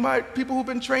happening by people who've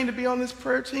been trained to be on this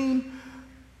prayer team.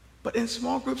 But in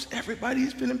small groups,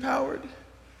 everybody's been empowered.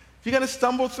 If you're going to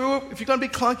stumble through it, if you're going to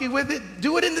be clunky with it,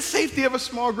 do it in the safety of a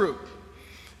small group.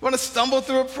 You want to stumble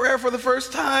through a prayer for the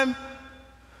first time?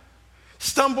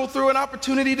 Stumble through an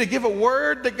opportunity to give a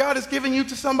word that God has given you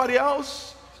to somebody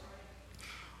else?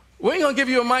 We ain't going to give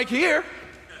you a mic here.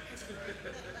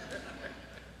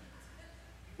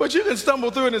 But you can stumble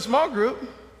through in a small group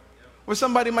where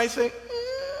somebody might say,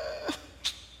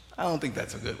 I don't think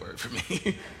that's a good word for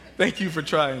me. Thank you for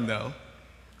trying, though.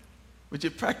 But you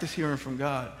practice hearing from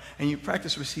God, and you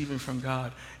practice receiving from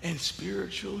God, and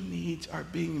spiritual needs are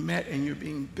being met, and you're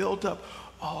being built up.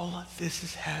 All of this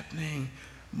is happening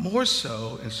more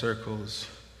so in circles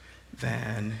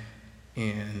than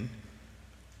in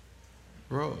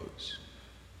rows.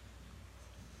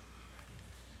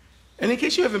 And in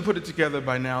case you haven't put it together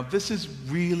by now, this is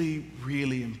really,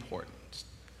 really important.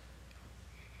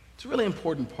 It's a really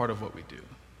important part of what we do.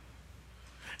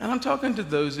 And I'm talking to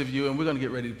those of you, and we're going to get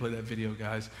ready to play that video,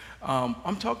 guys.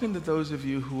 I'm talking to those of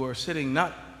you who are sitting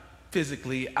not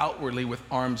physically, outwardly, with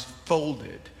arms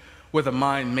folded, with a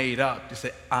mind made up to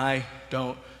say, I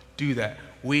don't do that.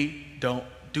 We don't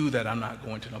do that. I'm not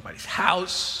going to nobody's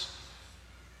house.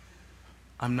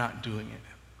 I'm not doing it.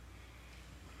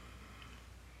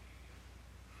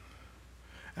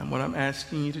 And what I'm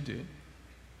asking you to do,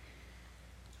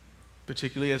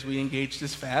 particularly as we engage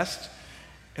this fast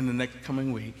in the next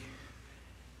coming week,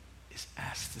 is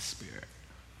ask the Spirit.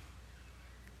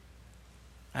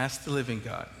 Ask the living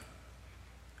God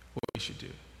what we should do.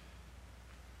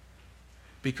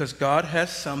 Because God has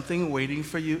something waiting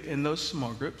for you in those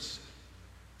small groups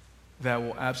that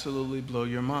will absolutely blow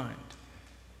your mind.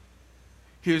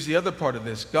 Here's the other part of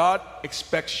this. God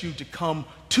expects you to come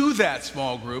to that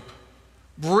small group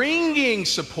bringing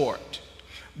support,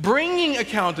 bringing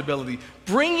accountability,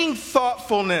 bringing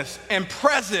thoughtfulness and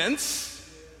presence,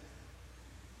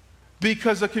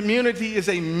 because a community is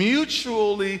a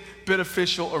mutually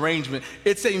beneficial arrangement.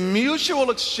 It's a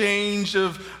mutual exchange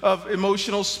of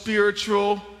emotional,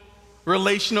 spiritual,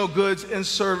 relational goods and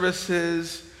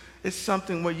services. It's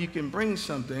something where you can bring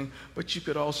something, but you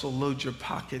could also load your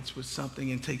pockets with something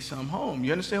and take some home.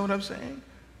 You understand what I'm saying?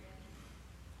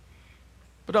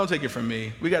 But don't take it from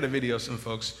me. We got a video of some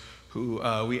folks who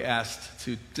we asked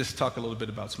to just talk a little bit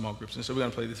about small groups. And so we're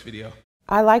going to play this video.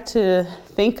 I like to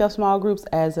think of small groups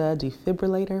as a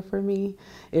defibrillator for me.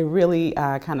 It really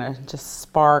kind of just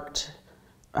sparked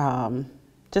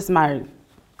just my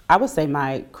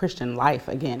Christian life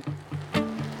again.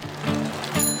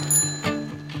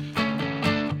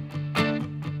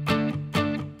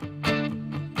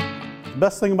 The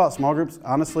best thing about small groups,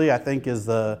 honestly, I think is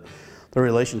the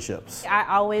relationships. I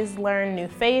always learn new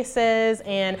faces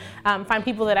and find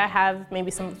people that I have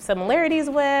maybe some similarities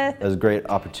with. It was a great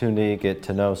opportunity to get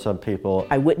to know some people.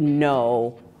 I wouldn't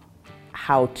know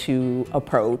how to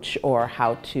approach or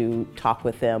how to talk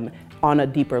with them on a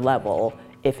deeper level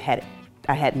if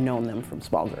I hadn't known them from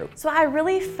small groups. So I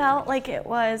really felt like it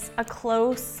was a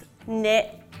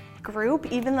close-knit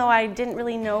group, even though I didn't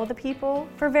really know the people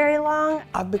for very long.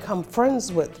 I've become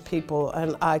friends with people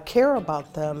and I care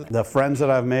about them. The friends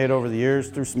that I've made over the years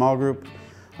through small group,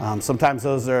 sometimes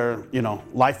those are,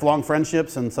 lifelong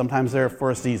friendships, and sometimes they're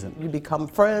for a season. You become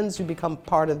friends, you become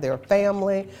part of their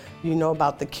family, you know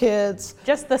about the kids.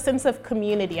 Just the sense of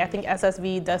community. I think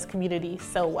SSV does community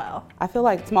so well. I feel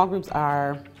like small groups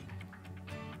are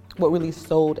what really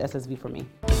sold SSV for me.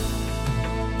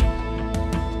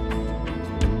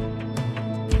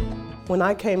 When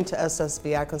I came to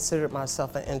SSV, I considered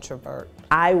myself an introvert.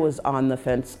 I was on the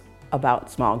fence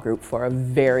about small group for a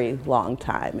very long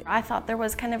time. I thought there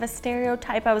was kind of a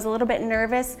stereotype. I was a little bit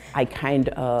nervous. I kind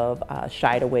of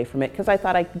shied away from it because I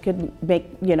thought I could make,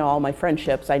 all my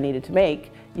friendships I needed to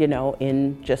make,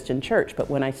 in church. But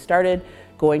when I started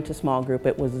going to small group,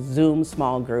 it was a Zoom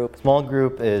small group. Small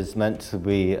group is meant to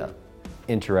be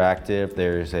interactive.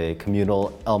 There's a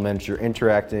communal element. You're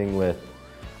interacting with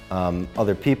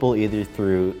other people either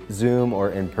through Zoom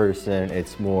or in person.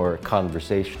 It's more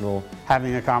conversational.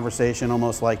 Having a conversation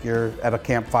almost like you're at a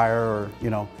campfire or,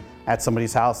 at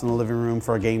somebody's house in the living room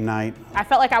for a game night. I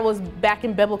felt like I was back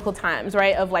in biblical times,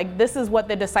 right? Of like, this is what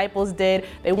the disciples did.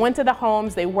 They went to the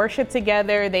homes, they worshiped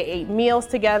together, they ate meals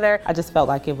together. I just felt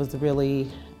like it was really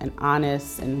an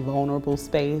honest and vulnerable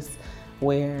space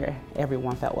where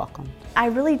everyone felt welcome. I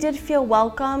really did feel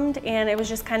welcomed, and it was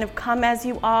just kind of come as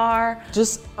you are.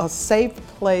 Just a safe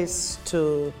place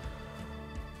to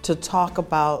talk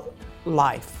about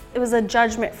life. It was a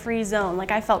judgment-free zone.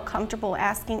 Like, I felt comfortable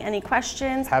asking any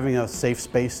questions. Having a safe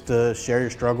space to share your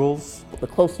struggles. The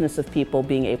closeness of people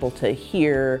being able to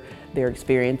hear their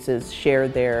experiences, share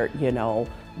their,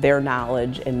 their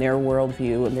knowledge and their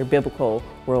worldview and their biblical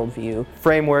worldview.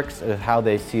 Frameworks of how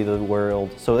they see the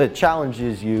world. So it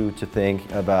challenges you to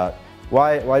think about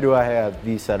why do I have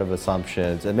these set of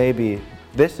assumptions, and maybe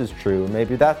this is true,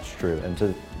 maybe that's true, and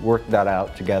to work that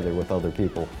out together with other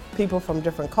people. People from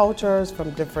different cultures, from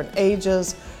different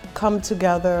ages, come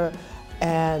together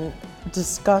and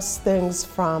discuss things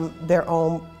from their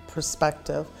own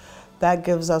perspective. That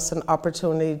gives us an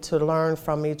opportunity to learn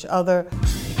from each other.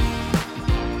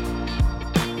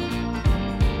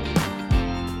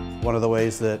 One of the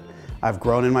ways that I've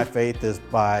grown in my faith is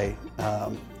by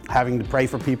having to pray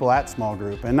for people at small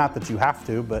group. And not that you have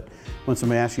to, but when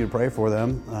somebody asks you to pray for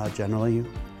them, generally you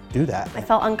do that. I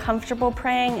felt uncomfortable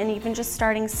praying, and even just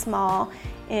starting small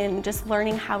and just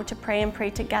learning how to pray and pray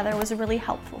together was really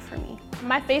helpful for me.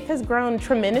 My faith has grown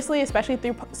tremendously, especially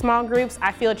through small groups.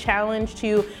 I feel challenged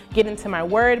to get into my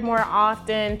word more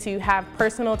often, to have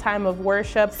personal time of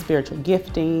worship. Spiritual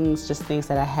giftings, just things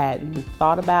that I hadn't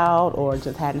thought about or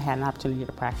just hadn't had an opportunity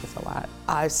to practice a lot.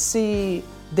 I see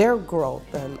their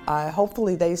growth, and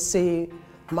hopefully they see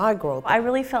my growth. I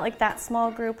really felt like that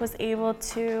small group was able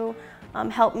to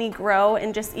help me grow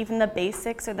in just even the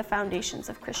basics or the foundations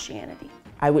of Christianity.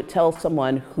 I would tell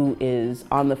someone who is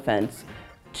on the fence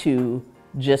to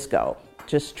just go,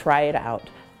 just try it out.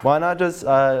 Why not just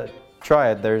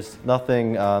try it? There's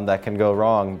nothing that can go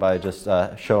wrong by just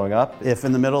showing up. If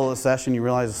in the middle of a session you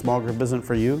realize a small group isn't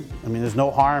for you, there's no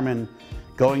harm in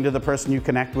going to the person you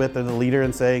connect with or the leader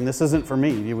and saying, this isn't for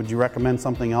me. Would you recommend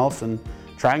something else? And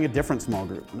trying a different small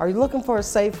group. Are you looking for a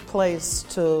safe place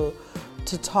to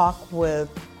talk with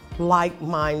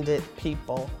like-minded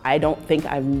people? I don't think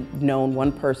I've known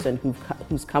one person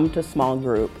who's come to small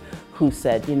group who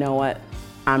said, you know what,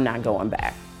 I'm not going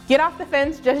back. Get off the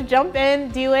fence, just jump in,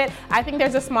 do it. I think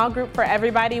there's a small group for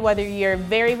everybody, whether you're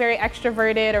very, very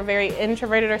extroverted or very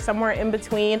introverted or somewhere in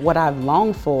between. What I've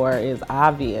longed for is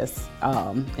obvious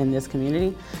in this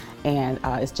community, and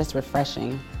it's just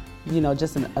refreshing.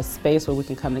 Just a space where we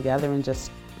can come together and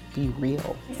just be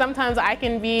real. Sometimes I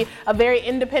can be a very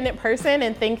independent person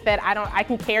and think that I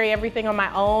can carry everything on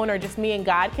my own, or just me and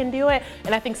God can do it.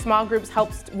 And I think small groups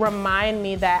helps remind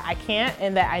me that I can't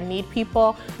and that I need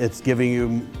people. It's giving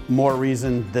you more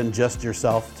reason than just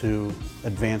yourself to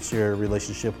advance your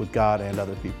relationship with God and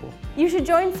other people. You should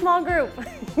join small group.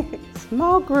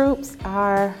 Small groups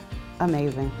are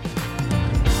amazing.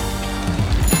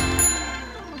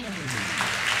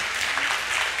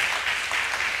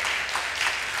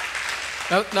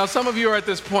 Now, some of you are at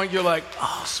this point, you're like,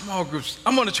 oh, small groups,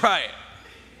 I'm gonna try it.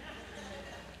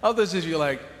 Others of you are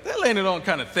like, they're laying it on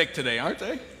kind of thick today, aren't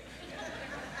they?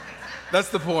 That's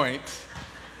the point.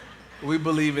 We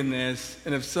believe in this,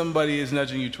 and if somebody is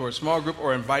nudging you towards small group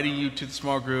or inviting you to the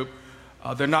small group,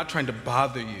 they're not trying to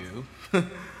bother you.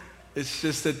 It's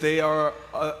just that they are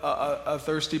a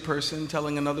thirsty person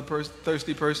telling another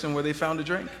thirsty person where they found a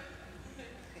drink.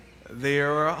 They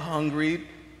are a hungry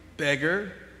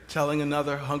beggar telling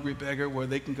another hungry beggar where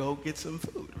they can go get some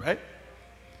food, right?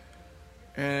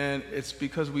 And it's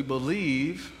because we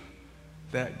believe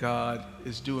that God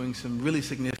is doing some really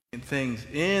significant things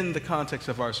in the context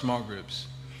of our small groups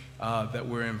that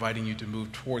we're inviting you to move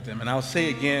toward them. And I'll say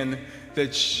again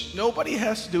that nobody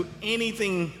has to do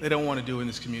anything they don't want to do in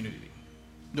this community.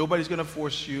 Nobody's going to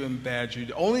force you and badger you.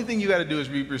 The only thing you got to do is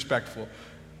be respectful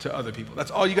to other people.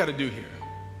 That's all you got to do here.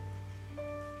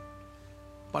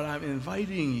 But I'm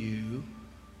inviting you,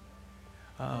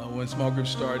 when small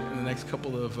groups start in the next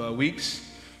couple of weeks,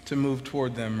 to move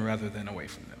toward them rather than away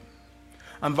from them.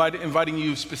 I'm inviting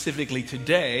you specifically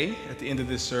today, at the end of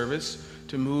this service,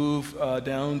 to move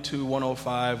down to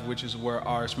 105, which is where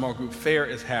our small group fair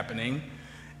is happening.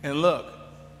 And look,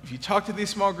 if you talk to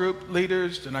these small group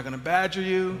leaders, they're not going to badger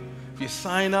you. If you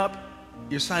sign up,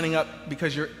 you're signing up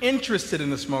because you're interested in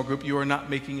the small group. You are not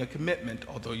making a commitment,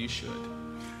 although you should.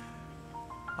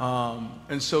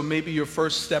 And so maybe your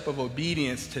first step of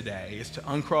obedience today is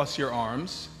to uncross your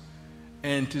arms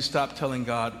and to stop telling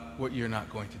God what you're not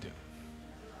going to do.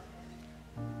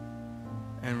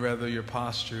 And rather your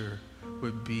posture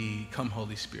would be, come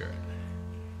Holy Spirit.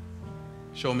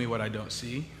 Show me what I don't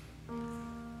see,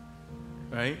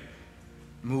 right?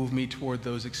 Move me toward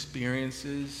those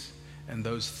experiences and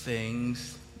those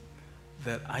things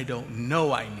that I don't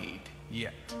know I need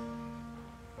yet.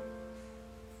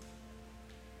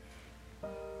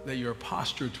 That your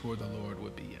posture toward the Lord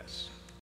would be yes.